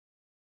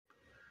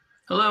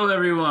Hello,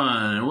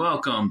 everyone, and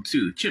welcome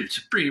to Chimp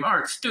Supreme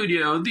Art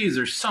Studio. These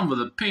are some of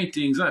the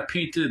paintings I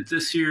painted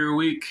this year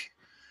week,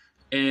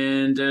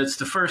 and it's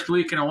the first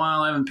week in a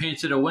while I haven't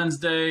painted a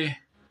Wednesday.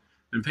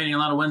 Been painting a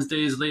lot of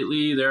Wednesdays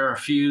lately. There are a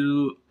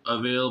few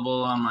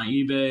available on my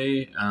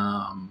eBay,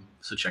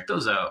 so check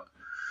those out.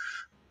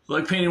 I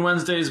like painting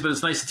Wednesdays, but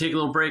it's nice to take a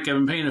little break. I've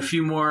been painting a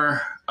few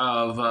more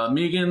of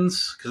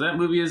Megan's because that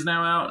movie is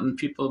now out, and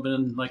people have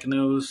been liking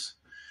those,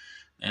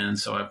 and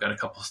so I've got a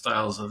couple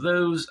styles of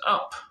those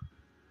up.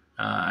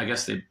 I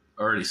guess they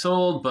already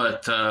sold,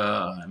 but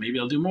maybe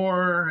I'll do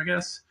more, I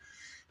guess.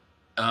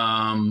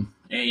 So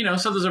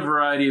there's a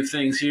variety of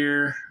things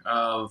here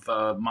of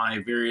my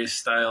various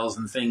styles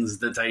and things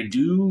that I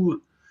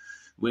do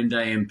when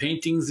I am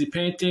painting the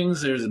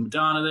paintings. There's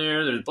Madonna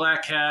there. There's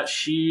Black Cat.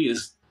 She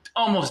is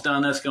almost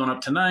done. That's going up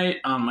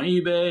tonight on my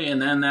eBay.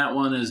 And then that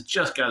one has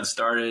just got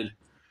started.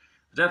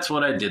 That's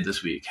what I did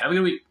this week. Have a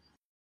good week.